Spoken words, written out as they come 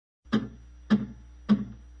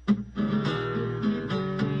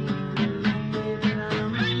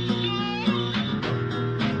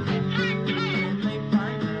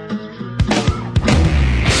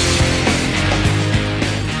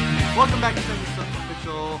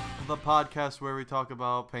Official, the podcast where we talk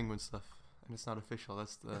about penguin stuff. And it's not official.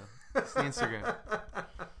 That's the Instagram.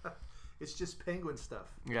 It's just penguin stuff.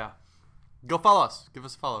 Yeah. Go follow us. Give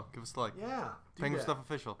us a follow. Give us a like. Yeah. Penguin Stuff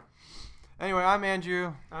Official. Anyway, I'm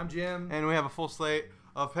Andrew. I'm Jim. And we have a full slate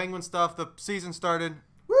of penguin stuff. The season started.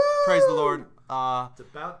 Woo! Praise the Lord. It's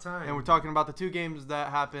about time. And we're talking about the two games that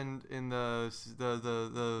happened in the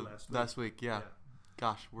last week. Yeah.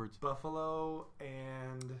 Gosh, words. Buffalo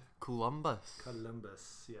and Columbus.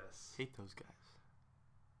 Yes. Hate those guys.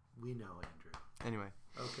 We know, Andrew. Anyway.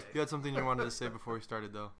 Okay. You had something you wanted to say before we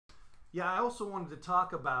started, though. Yeah, I also wanted to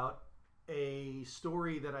talk about a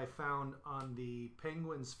story that I found on the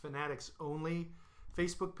Penguins Fanatics Only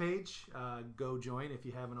Facebook page. Go join if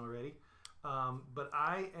you haven't already. But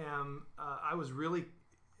I was really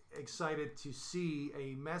excited to see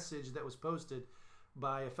a message that was posted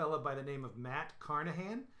by a fella by the name of Matt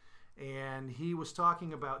Carnahan, and he was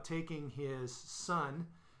talking about taking his son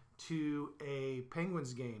to a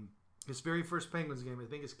Penguins game, his very first Penguins game. I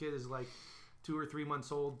think his kid is like 2 or 3 months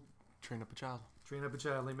old. Train up a child. Train up a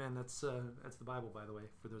child, amen. That's the Bible, by the way,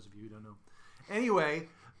 for those of you who don't know. Anyway,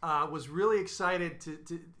 was really excited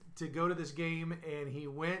to go to this game, and he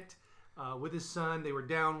went with his son. They were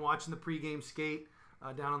down watching the pregame skate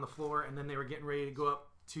down on the floor, and then they were getting ready to go up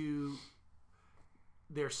to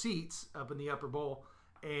their seats up in the upper bowl,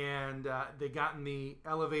 and they got in the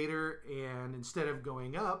elevator, and instead of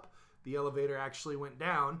going up, the elevator actually went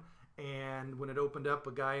down. And when it opened up,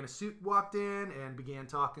 a guy in a suit walked in and began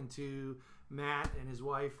talking to Matt and his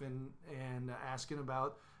wife and asking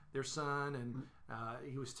about their son, and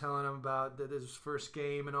he was telling them about his first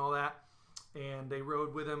game and all that. And they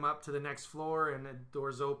rode with him up to the next floor, and the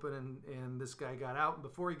doors open, and this guy got out. And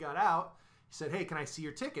before he got out, he said, "Hey, can I see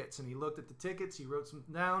your tickets?" And he looked at the tickets. He wrote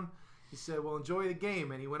something down. He said, "Well, enjoy the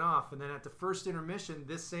game." And he went off. And then at the first intermission,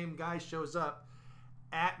 this same guy shows up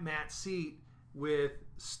at Matt's seat with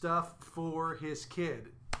stuff for his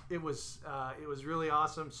kid. It was really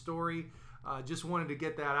awesome story. Just wanted to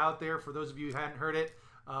get that out there for those of you who hadn't heard it.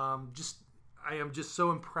 I am just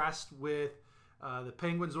so impressed with the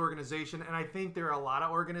Penguins organization, and I think there are a lot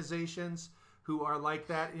of organizations who are like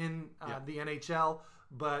that in the NHL.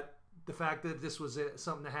 But the fact that this was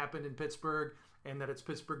something that happened in Pittsburgh and that it's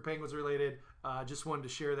Pittsburgh Penguins related, just wanted to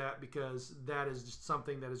share that because that is just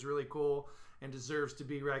something that is really cool and deserves to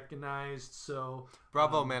be recognized. So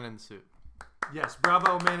bravo, man in the suit. Yes,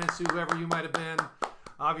 bravo, man in the suit, whoever you might have been.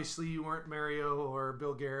 Obviously, you weren't Mario or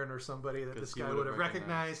Bill Guerin or somebody that this guy would have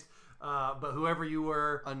recognized. But whoever you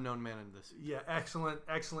were, unknown man in this. Yeah,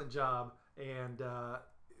 excellent job, and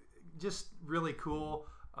just really cool.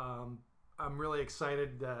 I'm really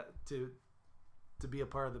excited to be a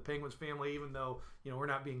part of the Penguins family, even though we're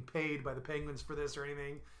not being paid by the Penguins for this or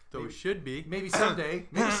anything. Though we should be. Maybe someday.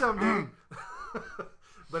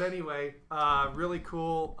 But anyway, really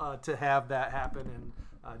cool to have that happen,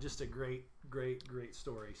 and just a great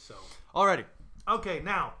story. So, alrighty. Okay,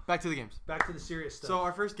 now back to the games. Back to the serious stuff. So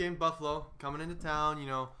our first game, Buffalo, coming into town.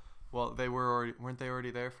 Well, they weren't they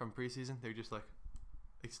already there from preseason? They were just like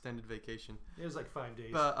extended vacation. It was like 5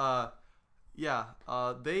 days. But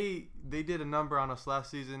they did a number on us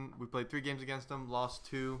last season. We played 3 games against them, lost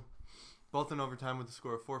 2, both in overtime with a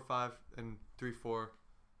score of 4-5 and 3-4,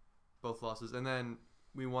 both losses, and then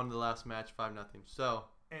we won the last match 5-0. So.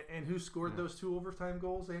 And who scored those 2 overtime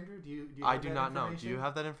goals, Andrew? Do you I do not know. Do you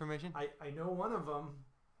have that information? I know one of them.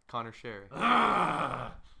 Connor Sherry.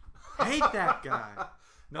 Hate that guy.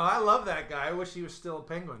 No, I love that guy. I wish he was still a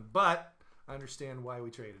Penguin, but I understand why we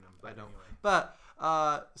traded him. But I don't. Anyway. But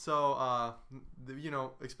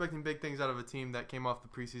expecting big things out of a team that came off the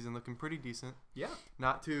preseason looking pretty decent. Yeah.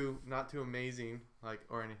 Not too amazing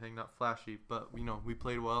or anything, not flashy, but we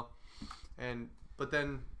played well. But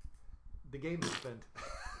then the game happened.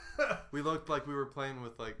 We looked like we were playing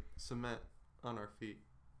with cement on our feet.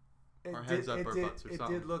 Our heads up our butts or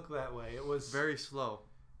something. It did look that way. It was very slow.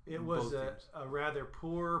 It was a rather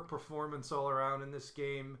poor performance all around in this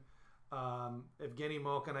game. Evgeny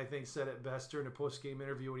Malkin, I think, said it best during a post-game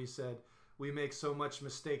interview when he said, "We make so much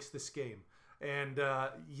mistakes this game." And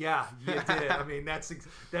yeah, you did. I mean, that's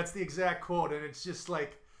the exact quote, and it's just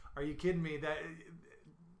like, are you kidding me? That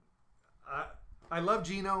I love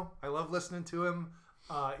Gino. I love listening to him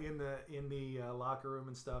in the locker room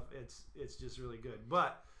and stuff. It's just really good.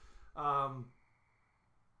 But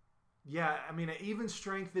yeah, I mean, at even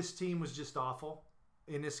strength, this team was just awful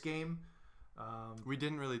in this game. We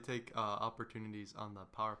didn't really take opportunities on the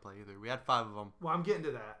power play either. We had 5 of them. Well, I'm getting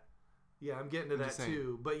to that. Yeah, I'm getting to that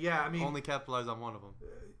too. But yeah, I mean, only capitalized on one of them.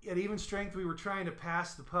 At even strength, we were trying to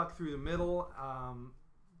pass the puck through the middle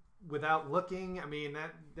without looking. I mean,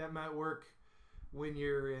 that might work when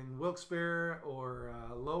you're in Wilkes-Barre or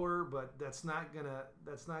lower, but that's not gonna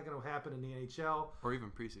happen in the NHL. Or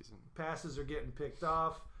even preseason. Passes are getting picked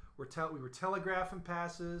off. We were telegraphing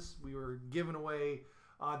passes. We were giving away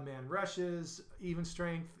odd man rushes, even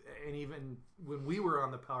strength, and even when we were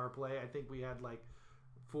on the power play, I think we had like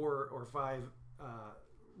 4 or 5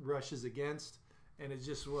 rushes against, and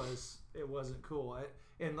it wasn't cool.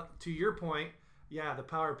 And to your point, yeah, the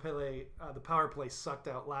power play sucked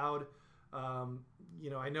out loud.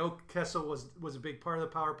 I know Kessel was a big part of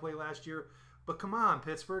the power play last year, but come on,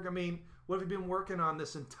 Pittsburgh. I mean, what have you been working on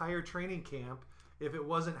this entire training camp if it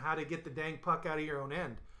wasn't how to get the dang puck out of your own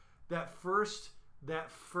end? That first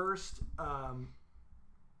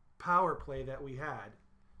power play that we had,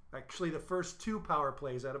 actually the first 2 power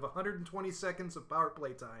plays out of 120 seconds of power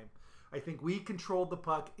play time, I think we controlled the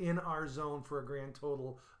puck in our zone for a grand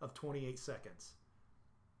total of 28 seconds.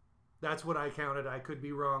 That's what I counted. I could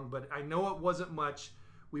be wrong, but I know it wasn't much.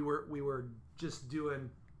 We were just doing,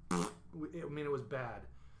 it was bad.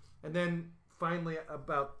 And then finally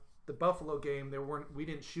about the Buffalo game, we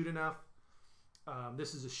didn't shoot enough.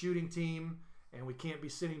 This is a shooting team, and we can't be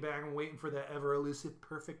sitting back and waiting for that ever elusive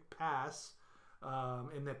perfect pass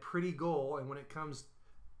and that pretty goal. And when it comes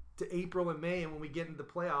to April and May, and when we get into the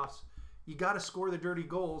playoffs, you got to score the dirty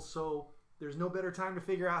goals. So there's no better time to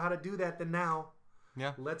figure out how to do that than now.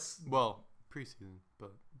 Yeah. Preseason,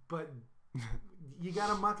 but you got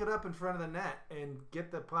to muck it up in front of the net and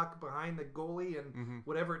get the puck behind the goalie and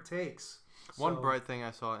whatever it takes. One bright thing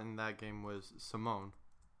I saw in that game was Simone.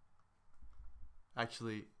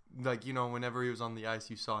 Actually, whenever he was on the ice,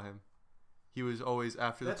 you saw him. He was always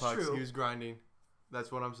after the pucks. True. He was grinding. That's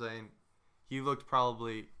what I'm saying. He looked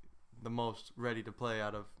probably the most ready to play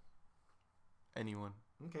out of anyone.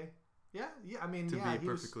 Okay. Yeah. I mean, to be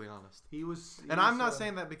perfectly honest, he was. And I'm not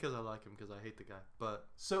saying that because I like him, because I hate the guy. But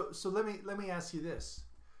so let me ask you this.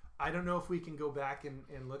 I don't know if we can go back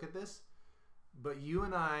and look at this, but you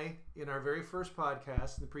and I, in our very first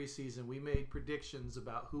podcast in the preseason, we made predictions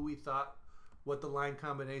about who we thought what the line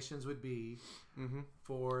combinations would be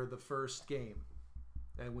for the first game,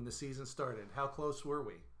 and when the season started. How close were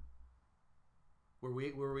we?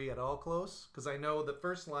 Were we at all close? Because I know the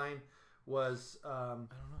first line was I don't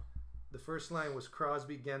know. The first line was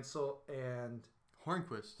Crosby, Gensel, and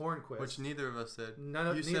Hornquist, which neither of us said.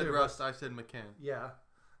 You said Rust, I said McCann. Yeah,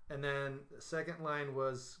 and then the second line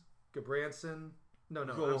was Gabranson. No, I'm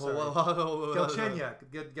sorry.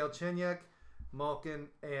 Galchenyuk, Malkin,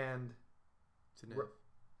 and Tanev.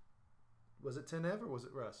 Was it Tanev or was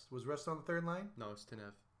it Rust? Was Rust on the third line? No, it's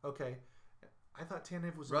Tanev. Okay, I thought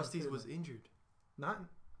Tanev was. Rusty's was injured. Not.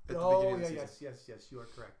 At the beginning of the season. Yes. You are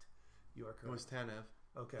correct. It was Tanev.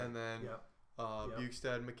 Okay. And then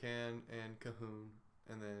Bukestad, McCann, and Cahoon,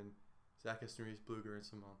 and then Zach Esternreis, Bluger, and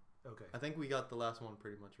Simone. Okay. I think we got the last one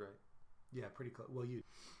pretty much right. Yeah, pretty close. Well,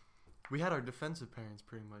 we had our defensive pairings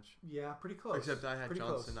pretty much. Yeah, pretty close. Except I had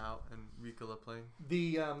Johnson out and Ricola playing.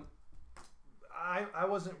 I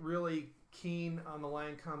wasn't really keen on the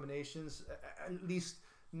line combinations, at least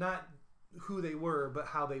not who they were, but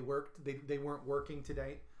how they worked. They weren't working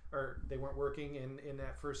today, or they weren't working in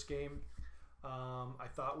that first game. I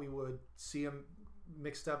thought we would see them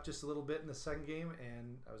mixed up just a little bit in the second game,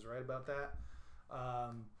 and I was right about that.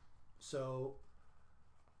 So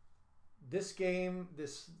this game,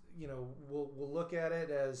 we'll look at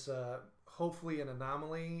it as hopefully an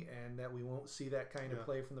anomaly, and that we won't see that kind of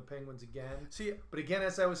play from the Penguins again. But again,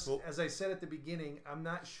 as I said at the beginning, I'm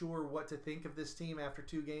not sure what to think of this team after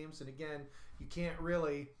 2 games. And again, you can't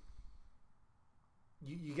really.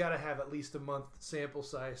 You got to have at least a month sample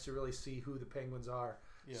size to really see who the Penguins are.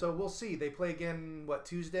 Yeah. So we'll see. They play again,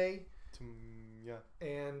 Tuesday? Yeah.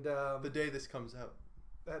 And the day this comes out.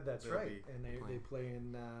 That's right. And they play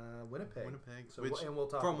in Winnipeg. So and we'll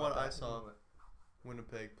talk from about what I saw,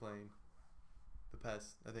 Winnipeg playing the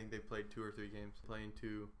past, I think they played 2 or 3 games. Playing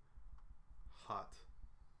too hot.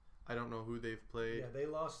 I don't know who they've played. Yeah, they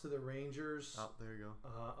lost to the Rangers. Oh, there you go.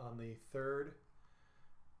 On the 3rd.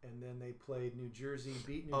 And then they played New Jersey,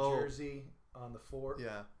 beat New Jersey on the 4th.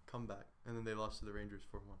 Yeah, comeback. And then they lost to the Rangers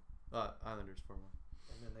 4-1. Islanders 4-1.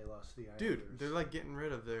 And then they lost to the Islanders. Dude, they're like getting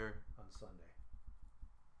rid of their... On Sunday.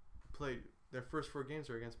 Played their first 4 games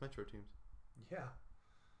are against Metro teams. Yeah.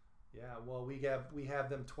 Yeah, well, we have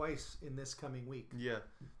them twice in this coming week. Yeah.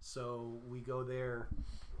 So we go there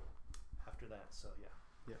after that. So, yeah.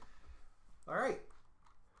 Yeah. All right.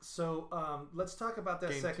 So let's talk about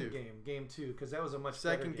that second game, Game 2, because that was a much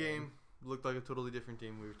better game. Second game looked like a totally different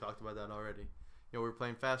team. We talked about that already. We were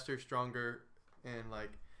playing faster, stronger, and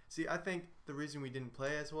I think the reason we didn't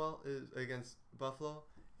play as well is against Buffalo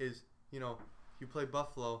is, you play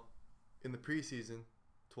Buffalo, in the preseason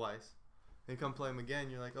twice, and you come play them again.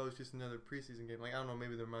 You're like, oh, it's just another preseason game. Like I don't know,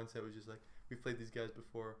 maybe their mindset was just like we've played these guys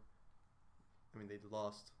before. I mean, they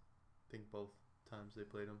lost. I think both times they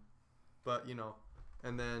played them, but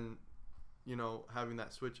and then having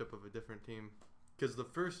that switch up of a different team, because the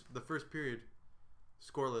first period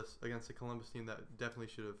scoreless against the Columbus team that definitely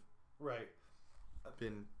should have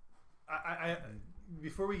been. I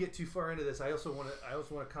before we get too far into this, I also want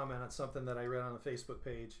to comment on something that I read on the Facebook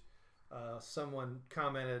page. Someone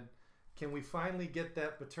commented, "Can we finally get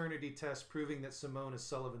that paternity test proving that Simone is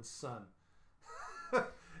Sullivan's son?"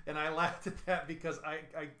 And I laughed at that because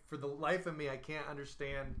I for the life of me I can't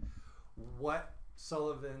understand what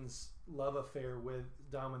Sullivan's love affair with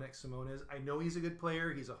Dominic Simone is. I know he's a good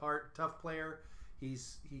player. He's a tough player. He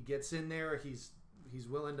gets in there. He's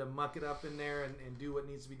willing to muck it up in there and do what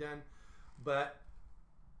needs to be done. But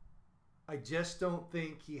I just don't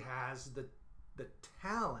think he has the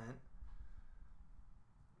talent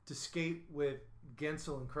to skate with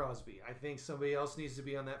Gensel and Crosby. I think somebody else needs to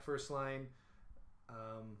be on that first line.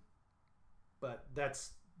 But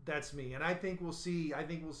that's me, and I think we'll see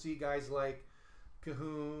guys like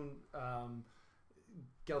Cahoon,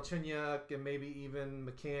 Galchenyuk, and maybe even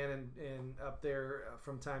McCann and up there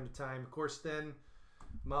from time to time. Of course, then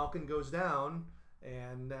Malkin goes down,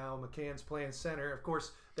 and now McCann's playing center. Of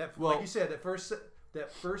course, like you said,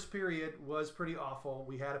 that first period was pretty awful.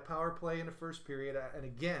 We had a power play in the first period, and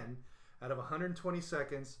again, out of 120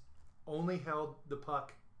 seconds, only held the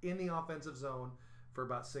puck in the offensive zone for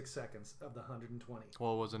about 6 seconds of the 120.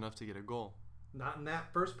 Well, it was enough to get a goal. Not in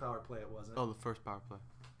that first power play, it wasn't. Oh, the first power play.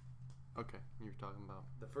 Okay, you were talking about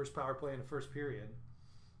the first power play in the first period.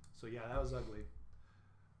 So yeah, that was ugly.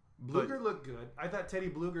 Bluger looked good. I thought Teddy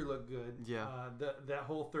Bluger looked good. Yeah. That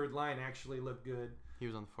whole third line actually looked good. He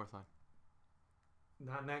was on the fourth line.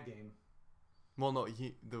 Not in that game. Well, no,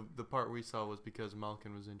 the part we saw was because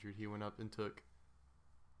Malkin was injured. He went up and took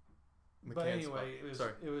McCann's but anyway,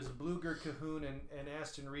 spot. it was Bluger, Cahoon, and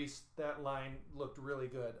Aston Reese. That line looked really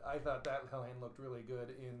good. I thought that line looked really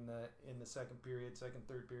good in the second,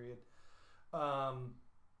 third period.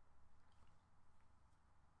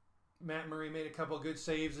 Matt Murray made a couple of good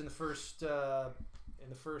saves in the first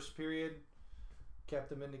period, kept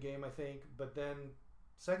them in the game, I think. But then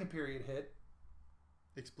second period hit,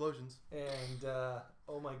 explosions, and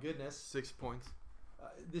oh my goodness, 6 points.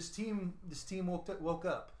 This team woke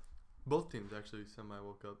up. Both teams actually semi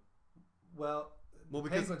woke up. Well, because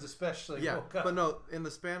Penguins especially woke up. But no, in the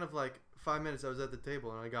span of like 5 minutes, I was at the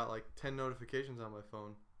table and I got like 10 notifications on my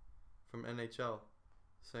phone from NHL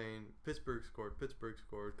saying Pittsburgh scored,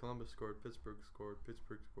 Columbus scored, Pittsburgh scored,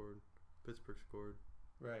 Pittsburgh scored, Pittsburgh scored.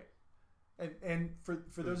 Right. And for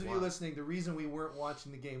those of you listening, the reason we weren't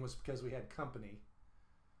watching the game was because we had company.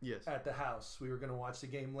 Yes. At the house, we were going to watch the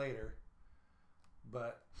game later,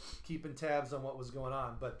 but keeping tabs on what was going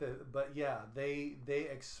on. But yeah, they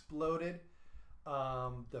exploded.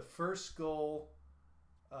 The first goal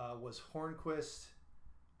was Hornquist.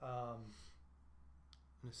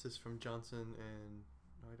 An assist from Johnson and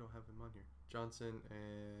no, I don't have him on here. Johnson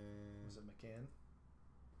and was it McCann?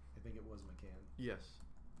 I think it was McCann. Yes.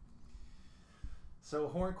 So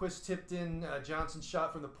Hornquist tipped in. Johnson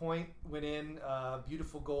shot from the point, went in.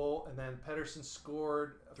 Beautiful goal, and then Pettersson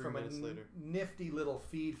scored 3 from minutes later. Nifty little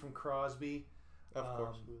feed from Crosby. Of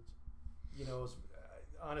course.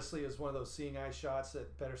 Honestly, it was one of those seeing eye shots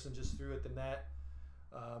that Pettersson just threw at the net.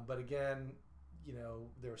 But again,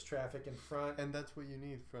 there was traffic in front, and that's what you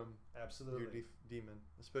need from absolutely your D-men,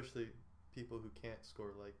 especially people who can't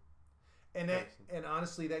score like. And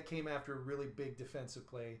honestly, that came after a really big defensive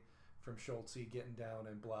play from Schultze getting down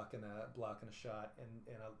and blocking a shot,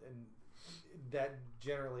 and that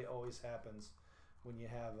generally always happens when you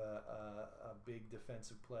have a big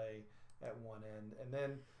defensive play at one end. And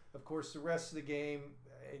then, of course, the rest of the game,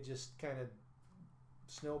 it just kind of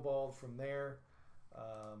snowballed from there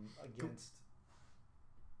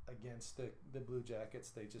against the Blue Jackets.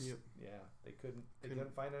 They just they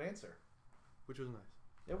couldn't find an answer, which was nice.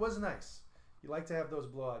 It was nice. You like to have those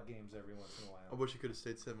blowout games every once in a while. I wish you could have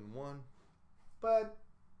stayed 7-1. But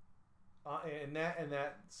and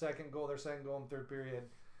that second goal, their second goal in the third period,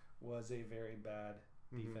 was a very bad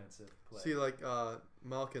defensive play. See, like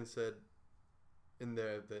Malkin said in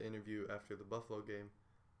the interview after the Buffalo game,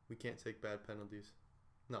 we can't take bad penalties.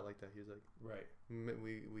 Not like that. He was like, right.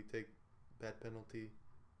 We take bad penalty.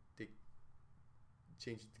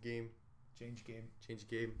 Change the game. Change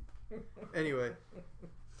game. Anyway.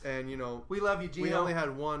 And, we love you, Gino. We only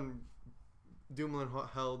had one Dumoulin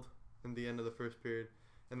held in the end of the first period.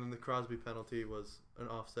 And then the Crosby penalty was an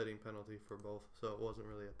offsetting penalty for both. So it wasn't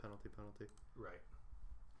really a penalty. Right.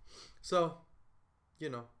 So, you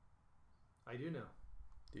know. I do know.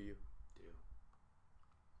 Do you?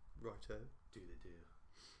 Do. Right there. Do the do.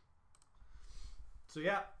 So,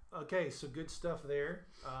 yeah. Okay, so good stuff there.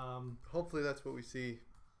 Hopefully that's what we see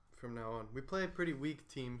from now on. We play pretty weak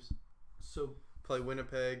teams. So play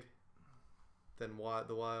Winnipeg, then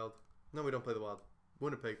the Wild. No, we don't play the Wild.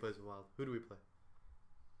 Winnipeg plays the Wild. Who do we play?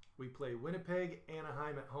 we play Winnipeg,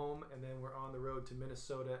 Anaheim at home, and then we're on the road to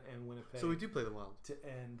Minnesota and Winnipeg. So we do play the Wild to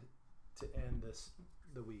end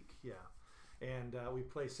the week. Yeah, and we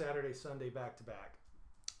play Saturday, Sunday back to back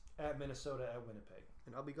at Minnesota at Winnipeg.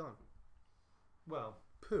 and I'll be gone. Well,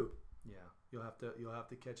 Pooh. yeah, you'll have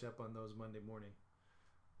to catch up on those Monday morning.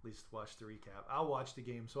 At least watch the recap. I'll watch the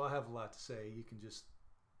game, so I'll have a lot to say. You can just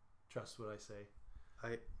trust what I say.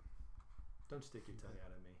 Don't stick your tongue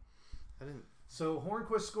out at me. I didn't. So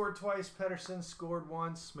Hornquist scored twice, Pettersson scored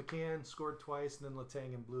once, McCann scored twice, and then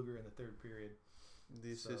Letang and Bluger in the third period.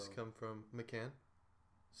 The assists come from McCann.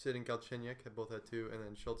 Sid and Galchenyuk had both had 2, and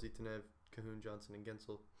then Schultz, Tanev, Cahoon, Johnson, and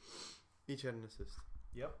Gensel each had an assist.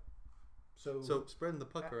 Yep. So spreading the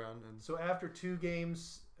puck around. And so after 2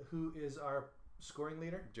 games, who is our scoring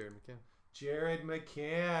leader? Jared McCann. Jared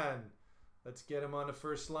McCann. Let's get him on the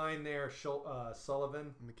first line there.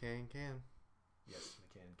 Sullivan. McCann can. Yes,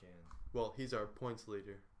 McCann can. Well, he's our points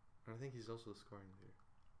leader. And I think he's also the scoring leader.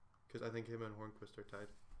 Because I think him and Hornquist are tied.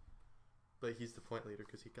 But he's the point leader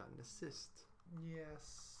because he got an assist.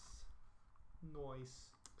 Yes. Nice.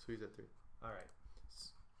 So he's at 3. All right.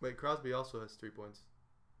 Wait, Crosby also has 3 points.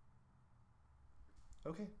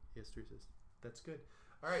 Okay. He has 3 assists. That's good.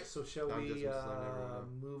 All right, so shall I'm we just letting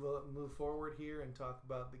everyone move forward here and talk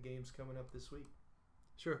about the games coming up this week?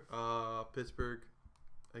 Sure. Pittsburgh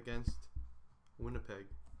against Winnipeg.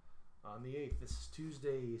 On the 8th. This is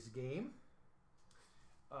Tuesday's game.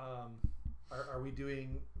 Are we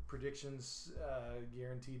doing predictions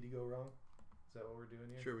guaranteed to go wrong? Is that what we're doing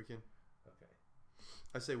here? Sure, we can. Okay.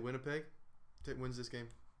 I say Winnipeg wins this game.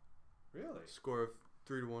 Really? Score of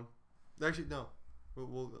 3-1. Actually, no.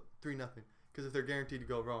 We'll 3-0. Because if they're guaranteed to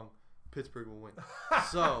go wrong, Pittsburgh will win.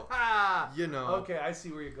 So, you know. Okay, I see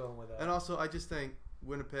where you're going with that. And also, I just think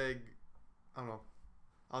Winnipeg, I don't know.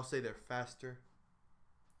 I'll say they're faster.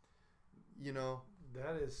 You know.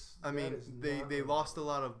 They lost a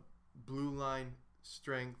lot of blue line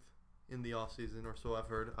strength in the offseason, or so I've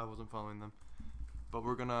heard. I wasn't following them. But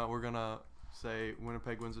we're gonna say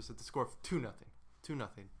Winnipeg wins this at the score of 2-0. 2-0.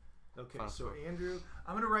 Okay, Final so score. Andrew,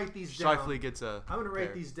 I'm going to write these down. Shifley gets a. I'm going to write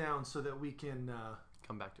pair. these down so that we can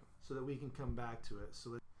Come back to it. so that we can come back to it.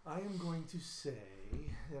 So I am going to say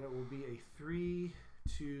that it will be a 3-2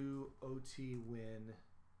 OT win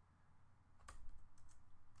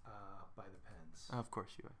by the Pens. Of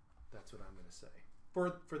course you are. That's what I'm going to say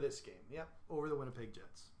for this game. Yep, over the Winnipeg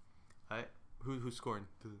Jets. All right. Who's scoring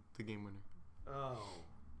the game winner? Oh.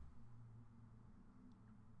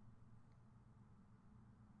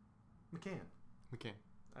 McCann.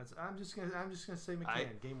 I'm just gonna say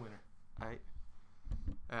McCann, game winner. I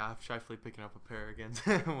have Shifley picking up a pair against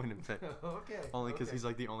Winnipeg. Okay. Only because okay. he's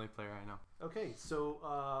like the only player I know. Okay, so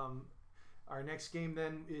our next game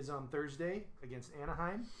then is on Thursday against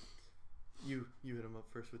Anaheim. You hit him up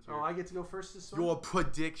first with your. Oh, I get to go first this one. Your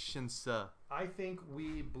prediction, sir. I think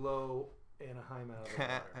we blow Anaheim out of the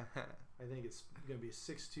water. I think it's gonna be a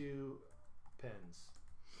 6-2 Pens.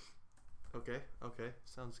 Okay.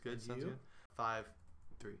 Sounds good. And Sounds you? good.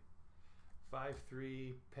 5-3.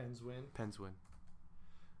 5-3 Pens win. Pens win.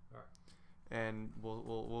 All right. And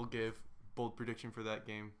we'll give bold prediction for that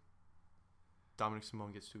game. Dominic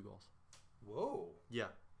Simone gets 2 goals. Whoa. Yeah.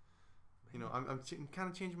 You know, I'm kind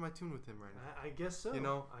of changing my tune with him right now. I guess so. You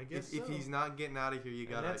know, I guess if he's not getting out of here, you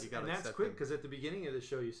gotta and that's accept quick him. because at the beginning of the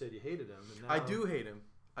show you said you hated him. And now, I do hate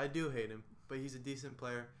him, but he's a decent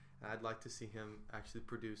player, and I'd like to see him actually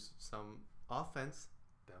produce some offense.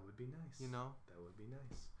 That would be nice. You know, that would be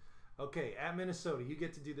nice. Okay, at Minnesota, you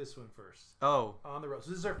get to do this one first. Oh, on the road.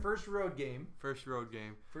 So this is our first road game. First road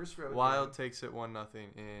game. Wild game. Takes it 1-0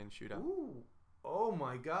 in shootout. Ooh, oh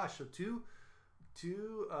my gosh! So two.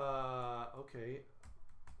 Okay.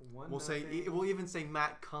 1-0. We'll even say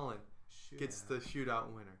Matt Cullen Shootout. Gets the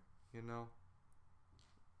shootout winner. You know.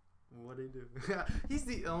 What did he do? He's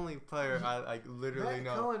the only player I literally Matt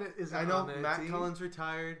know. Cullen isn't I know on that Matt team. Cullen's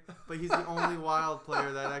retired, but he's the only Wild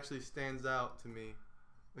player that actually stands out to me.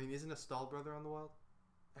 I mean, isn't a Stahl brother on the Wild?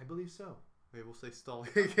 I believe so. Maybe we'll say Stahl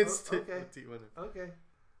gets the OT winner. Okay.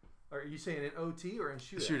 Are you saying in OT or in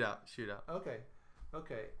shootout? Shootout. Okay.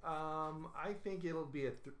 I think it'll be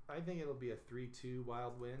a 3-2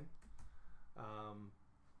 Wild win.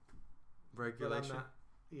 Regulation.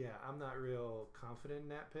 I'm not real confident in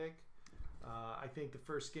that pick. I think the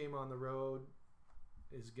first game on the road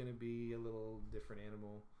is going to be a little different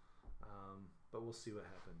animal, but we'll see what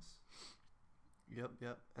happens.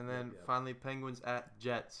 Yep. And then Yep. finally, Penguins at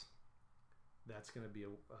Jets. That's going to be a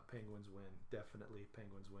Penguins win. Definitely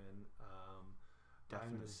Penguins win. Definitely.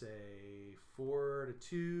 I'm going to say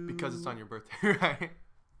 4-2. Because it's on your birthday, right?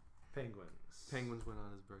 Penguins. Penguins win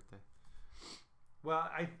on his birthday. Well,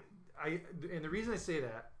 and the reason I say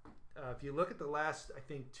that, if you look at the last, I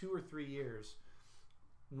think 2 or 3 years,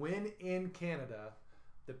 when in Canada,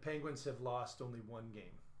 the Penguins have lost only one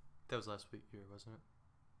game. That was last year, wasn't it?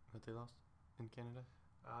 That they lost in Canada?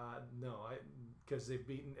 No, because they've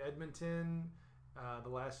beaten Edmonton the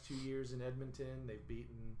last 2 years in Edmonton. They've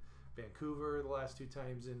beaten Vancouver the last 2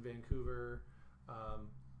 times in Vancouver.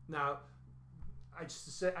 Now, I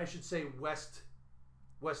should say Western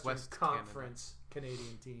West Conference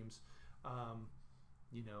Canadian teams.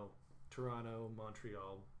 Toronto,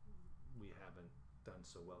 Montreal, we haven't done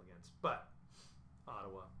so well against, but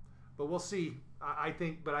Ottawa. But we'll see. I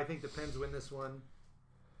think the Pens win this one,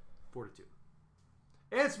 4-2.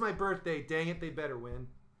 And it's my birthday. Dang it, they better win.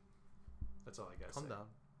 That's all I gotta say. Calm down.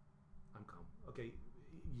 I'm calm. Okay,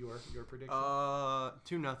 your prediction.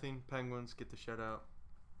 2-0. Penguins get the shutout.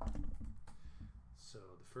 So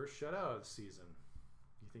the first shutout of the season.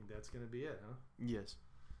 You think that's gonna be it, huh? Yes.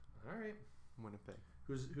 All right. Winnipeg.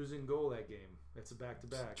 Who's in goal that game? That's a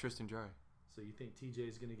back-to-back. Tristan Jarry. So you think TJ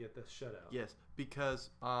is gonna get the shutout? Yes, because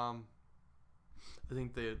I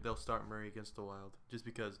think they'll start Murray against the Wild just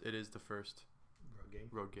because it is the first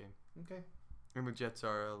road game. Okay. And the Jets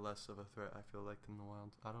are less of a threat, I feel like, than the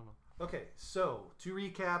Wild. I don't know. Okay, so to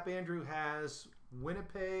recap, Andrew has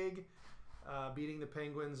Winnipeg beating the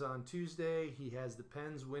Penguins on Tuesday. He has the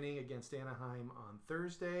Pens winning against Anaheim on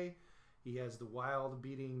Thursday. He has the Wild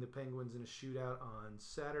beating the Penguins in a shootout on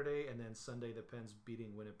Saturday, and then Sunday the Pens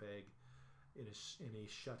beating Winnipeg in a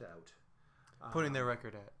shutout. Putting their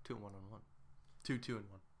record at 2-1-1.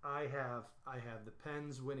 2-2-1. I have the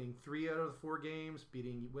Pens winning 3 out of the 4 games,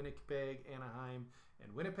 beating Winnipeg, Anaheim,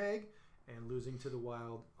 and Winnipeg, and losing to the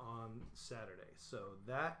Wild on Saturday. So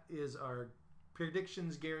that is our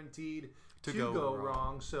predictions guaranteed to go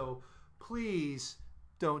wrong. So please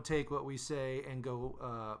don't take what we say and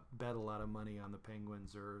go bet a lot of money on the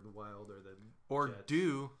Penguins or the Wild or the Jets.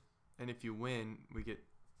 Do, and if you win, we get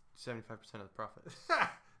 75% of the profit.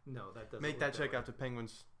 No, that doesn't Make that check way. out to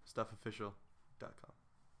penguinsstuffofficial.com.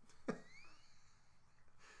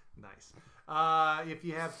 Nice. If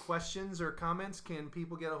you have questions or comments, can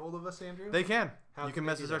people get a hold of us, Andrew? They can. How you can can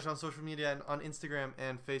they do message us that? on social media and on Instagram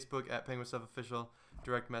and Facebook at Penguin Stuff Official.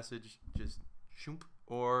 Direct message, just shoomp.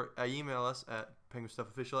 Or email us at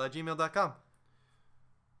penguinstuffofficial@gmail.com.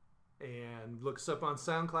 And look us up on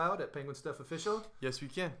SoundCloud at Penguin Stuff Official. Yes, we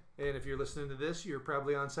can. And if you're listening to this, you're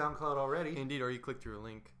probably on SoundCloud already. Indeed, or you click through a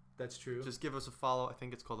link. That's true. Just give us a follow. I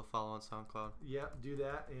think it's called a follow on SoundCloud. Yeah, do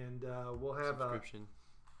that, and we'll have Subscription.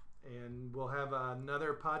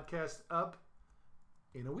 Another podcast up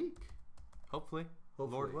in a week. Hopefully.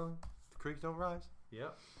 Lord willing. The creeks don't rise.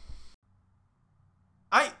 Yep.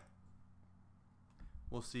 Aye.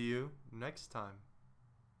 We'll see you next time.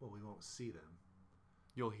 Well, we won't see them.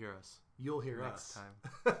 You'll hear us. You'll hear next us.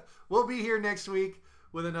 time. We'll be here next week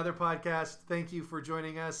with another podcast. Thank you for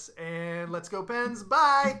joining us, and let's go Pens.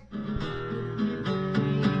 Bye.